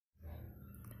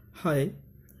Hi,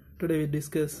 today we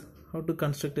discuss how to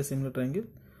construct a similar triangle.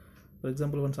 For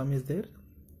example, one sum is there.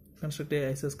 Construct a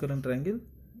isosceles triangle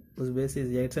whose base is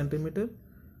 8 cm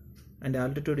and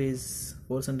altitude is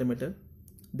 4 cm.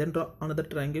 Then draw another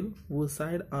triangle whose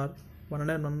side are 1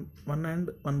 and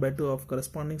 1/2 of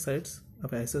corresponding sides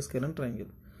of isosceles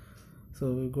triangle.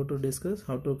 So we go to discuss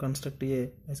how to construct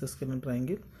a isosceles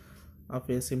triangle of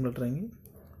a similar triangle.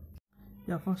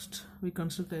 First we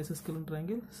construct isosceles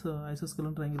triangle. So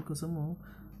isosceles triangle kosamu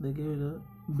they gave the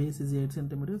base is 8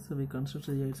 cm. So we construct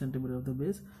 8 cm of the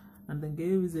base, and then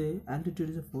gave is a altitude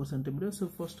is a 4 cm. So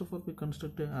first of all we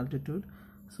construct a altitude.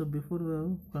 So before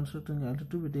constructing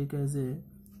altitude, we take as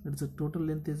it's a total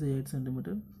length is 8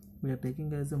 cm. We are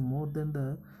taking as a more than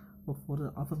the for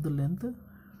half of the length.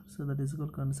 So that is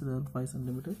equal consider 5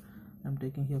 cm. I am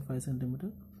taking here 5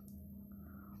 cm.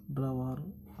 Draw our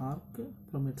arc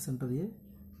from its center A,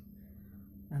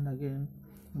 and again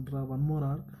draw one more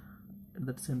arc at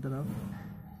that center of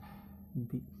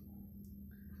B.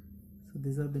 So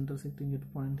these are the intersecting at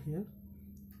point here.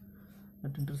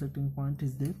 That intersecting point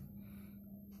is there,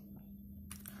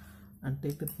 and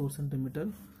take that 4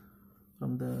 cm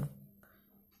from the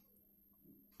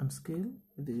and scale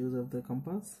with the use of the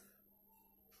compass.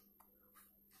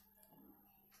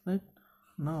 Right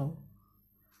now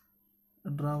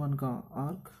draw one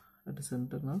arc at the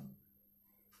center. Now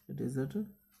it is at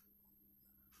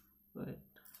right.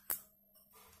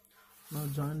 Now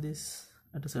join this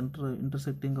at the center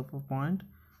intersecting of a point,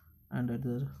 and at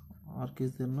the arc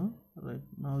is there now. Right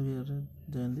now we are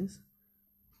join this.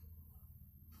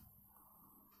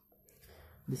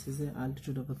 This is the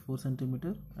altitude of the 4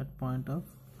 cm at point of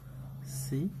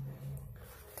C.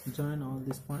 Join all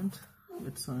these points.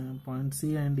 It's on point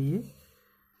C and A.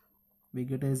 We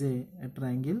get as a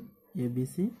triangle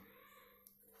ABC.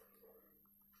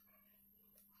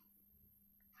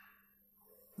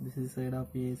 This is side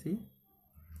of AC,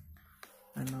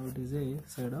 and now it is a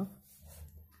side of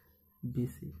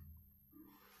BC.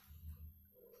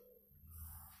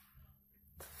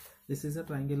 This is a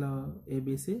triangle of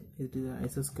ABC. It is an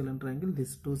isosceles triangle.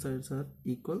 These two sides are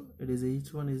equal. It is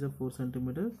each one is a 4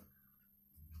 cm.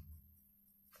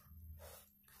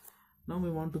 Now we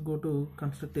want to go to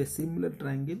construct a similar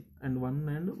triangle and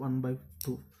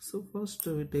 1/2. So first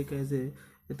we take as a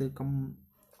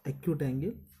acute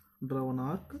angle. Draw an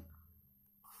arc.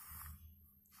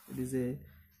 It is a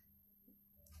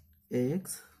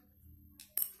AX.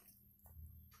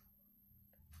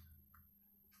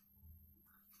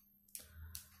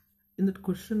 In that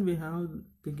question we have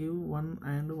to give 1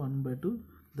 and 1/2.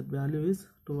 The value is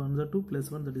 2 1s are 2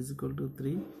 plus 1, that is equal to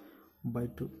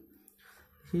 3/2.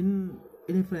 In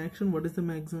a fraction, what is the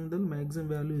maximum? The maximum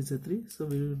value is a 3. So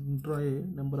we draw a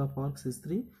number of arcs is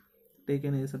 3. Take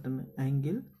a certain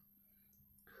angle.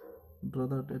 Draw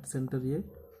that at center A.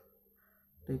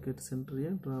 Take it center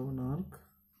A. Draw one arc.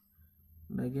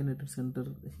 And again at center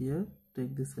here.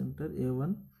 Take the center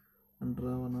A1 and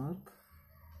draw one arc.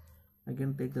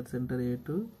 Again take that center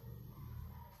A2.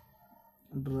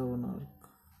 Draw one arc.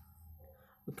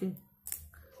 Okay.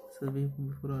 So we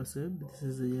before I said this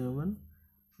is A1.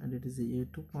 And it is a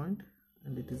A2 point,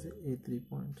 and it is a A3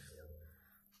 point.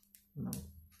 Now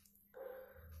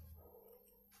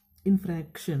in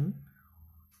fraction,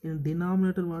 in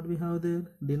denominator what we have there?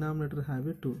 Denominator have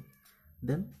a 2.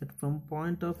 Then from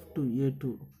point of to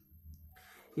A2,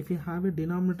 if you have a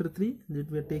denominator 3, that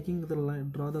we are taking the line,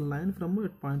 draw the line from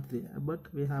at point 3,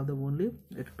 but we have the only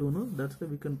at 2 now. That's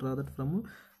why we can draw that from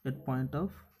at point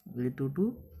of A2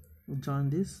 to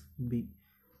join this B.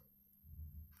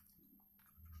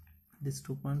 These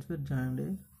 2 points were joined.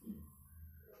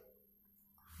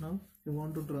 Now we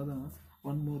want to draw the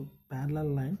one more parallel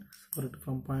line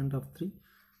from point of 3.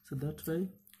 So that's why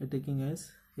we're taking as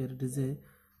here it is a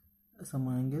some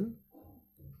angle.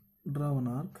 Draw an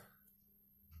arc.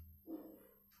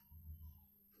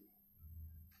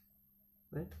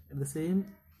 Right at the same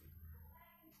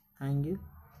angle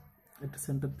at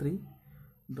center 3.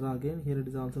 Draw again. Here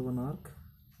it is also one arc.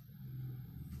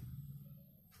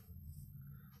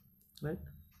 Right,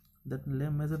 that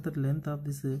measure the length of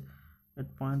this at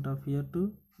point of here to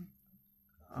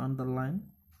on the line.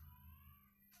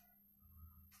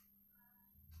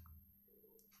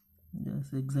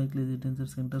 Yes, exactly, it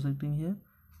is intersecting here.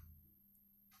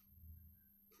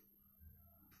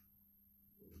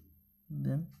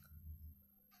 Then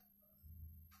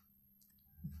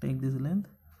take this length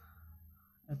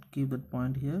and keep that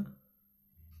point here.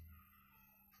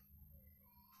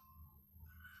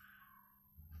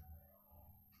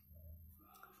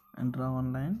 And draw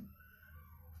one line.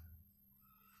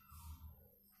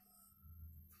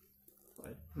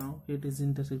 Right now it is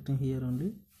intersecting here only.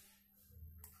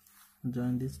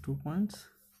 join these 2 points.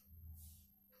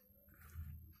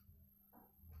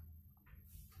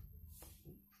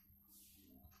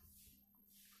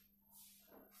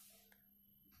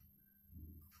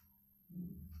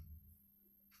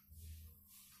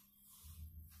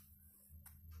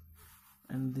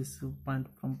 And this point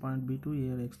from point B to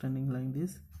here extending like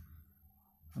this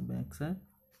back side.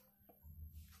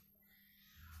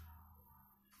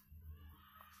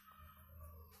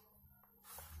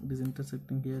 It is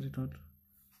intersecting here.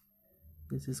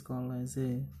 This is called as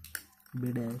a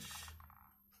B dash.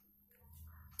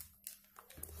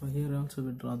 So here also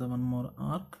we draw the one more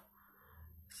arc.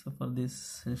 So for this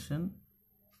session,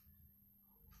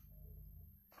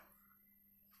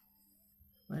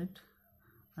 right,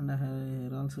 and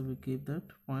here also we keep that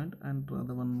point and draw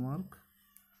the one mark.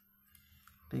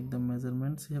 Take the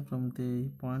measurements here from the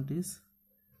point is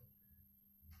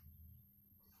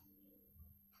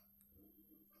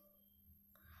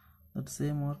that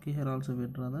same mark here also we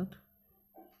draw that,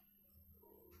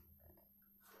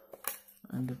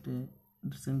 and at a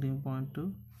descending point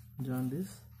to join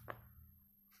this,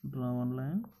 draw one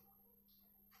line.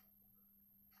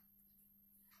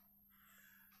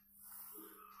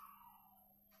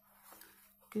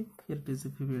 Okay, here it is.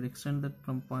 If we will extend that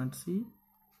from point C,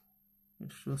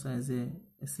 it shows as a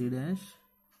C dash.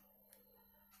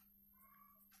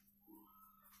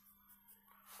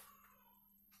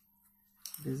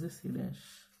 It is a C dash.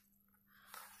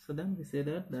 So then we say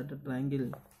that a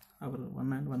triangle, our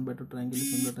 1 and 1/2 triangle,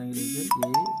 similar triangle is there.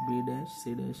 A, B dash,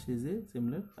 C dash is a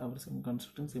similar, our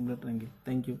constructing similar triangle.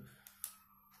 Thank you.